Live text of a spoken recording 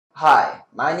Hi,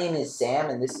 my name is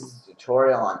Sam and this is a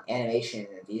tutorial on animation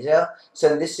in Avizo.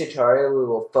 So in this tutorial we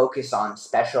will focus on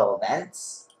special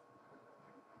events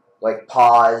like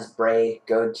pause, break,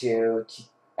 go to,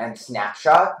 and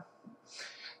snapshot.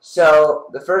 So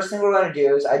the first thing we're going to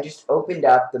do is I just opened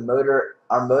up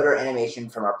our motor animation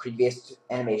from our previous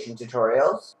animation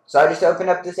tutorials. So I just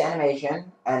opened up this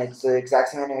animation and it's the exact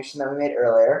same animation that we made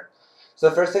earlier. So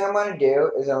the first thing I'm going to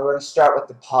do is I'm going to start with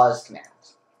the pause command.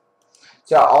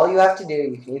 So all you have to do,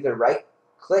 you can either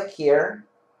right-click here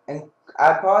and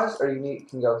add pause, or you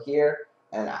can go here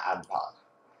and add pause.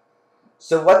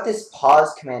 So what this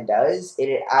pause command does,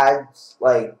 it adds,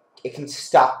 it can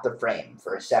stop the frame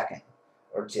for a second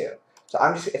or two. So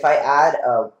if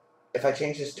I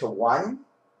change this to 1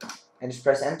 and just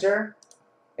press enter,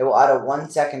 it will add a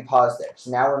 1-second pause there.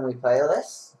 So now when we play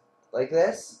this, like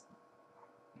this,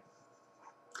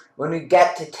 when we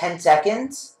get to 10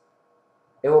 seconds,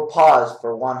 it will pause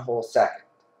for 1 whole second.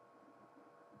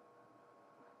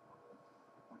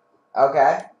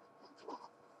 Okay?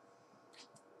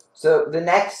 So the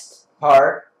next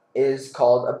part is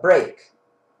called a break.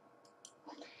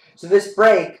 So this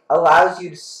break allows you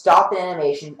to stop an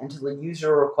animation until the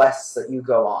user requests that you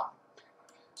go on.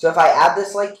 So if I add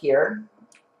this here,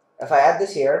 if I add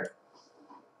this here,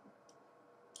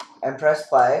 and press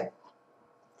play,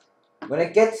 when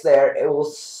it gets there, it will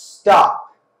stop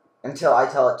until I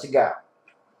tell it to go.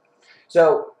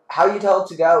 So how you tell it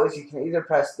to go is you can either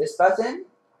press this button,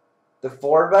 the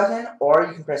forward button, or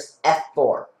you can press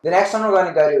F4. The next one we're going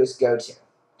to go to is go to.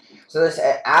 So this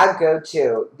add go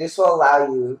to, this will allow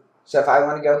you, so if I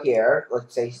want to go here,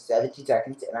 let's say 17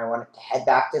 seconds, and I want it to head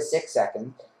back to 6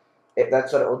 seconds,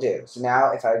 that's what it will do. So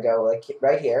now if I go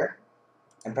right here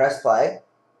and press play,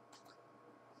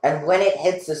 and when it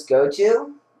hits this go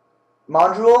to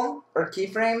module or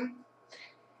keyframe,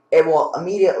 it will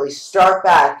immediately start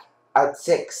back at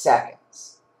 6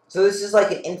 seconds. So this is like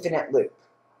an infinite loop.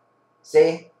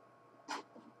 See?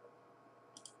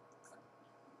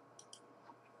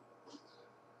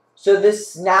 So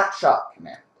this snapshot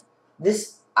command,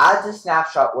 this adds a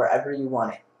snapshot wherever you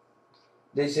want it.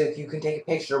 This is, you can take a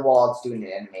picture while it's doing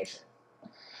an animation.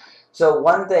 So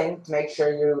one thing to make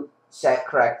sure you set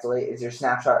correctly is your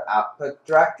snapshot output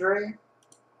directory.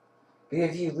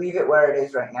 Because if you leave it where it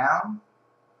is right now,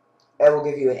 it will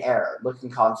give you an error. Look in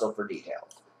console for details.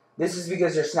 This is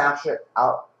because your snapshot's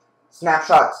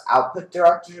output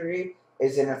directory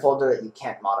is in a folder that you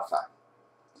can't modify.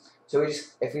 So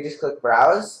if we just click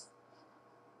browse,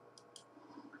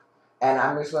 and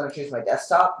I'm just going to choose my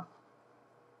desktop,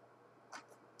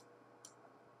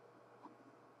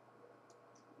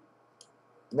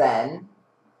 then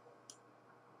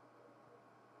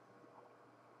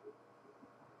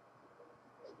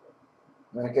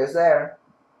when it goes there,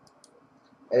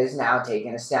 it is now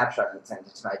taking a snapshot and sent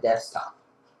it to my desktop.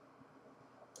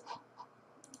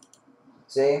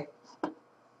 See?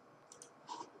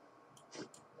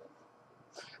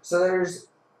 So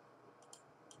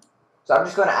I'm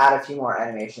just going to add a few more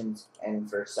animations in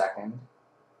for a second.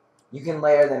 You can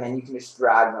layer them and you can just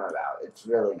drag them about. It's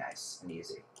really nice and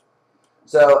easy.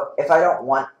 So if I don't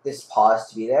want this pause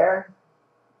to be there,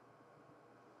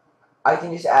 I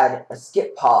can just add a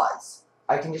skip pause.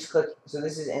 I can just click, so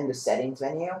this is in the settings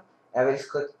menu, and if I just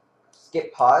click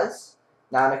skip pause,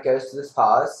 now when it goes to this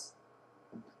pause,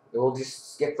 it will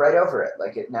just skip right over it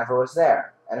like it never was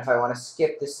there. And if I want to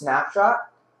skip this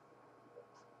snapshot,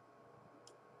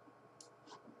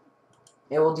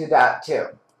 it will do that too.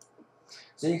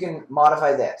 So you can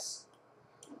modify this.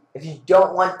 If you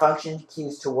don't want function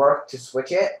keys to work to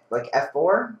switch it, like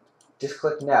F4, just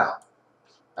click no.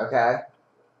 Okay?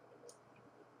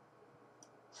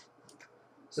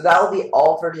 So that will be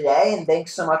all for today, and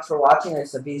thanks so much for watching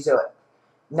this Avizo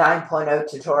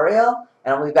 9.0 tutorial,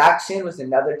 and I'll be back soon with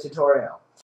another tutorial.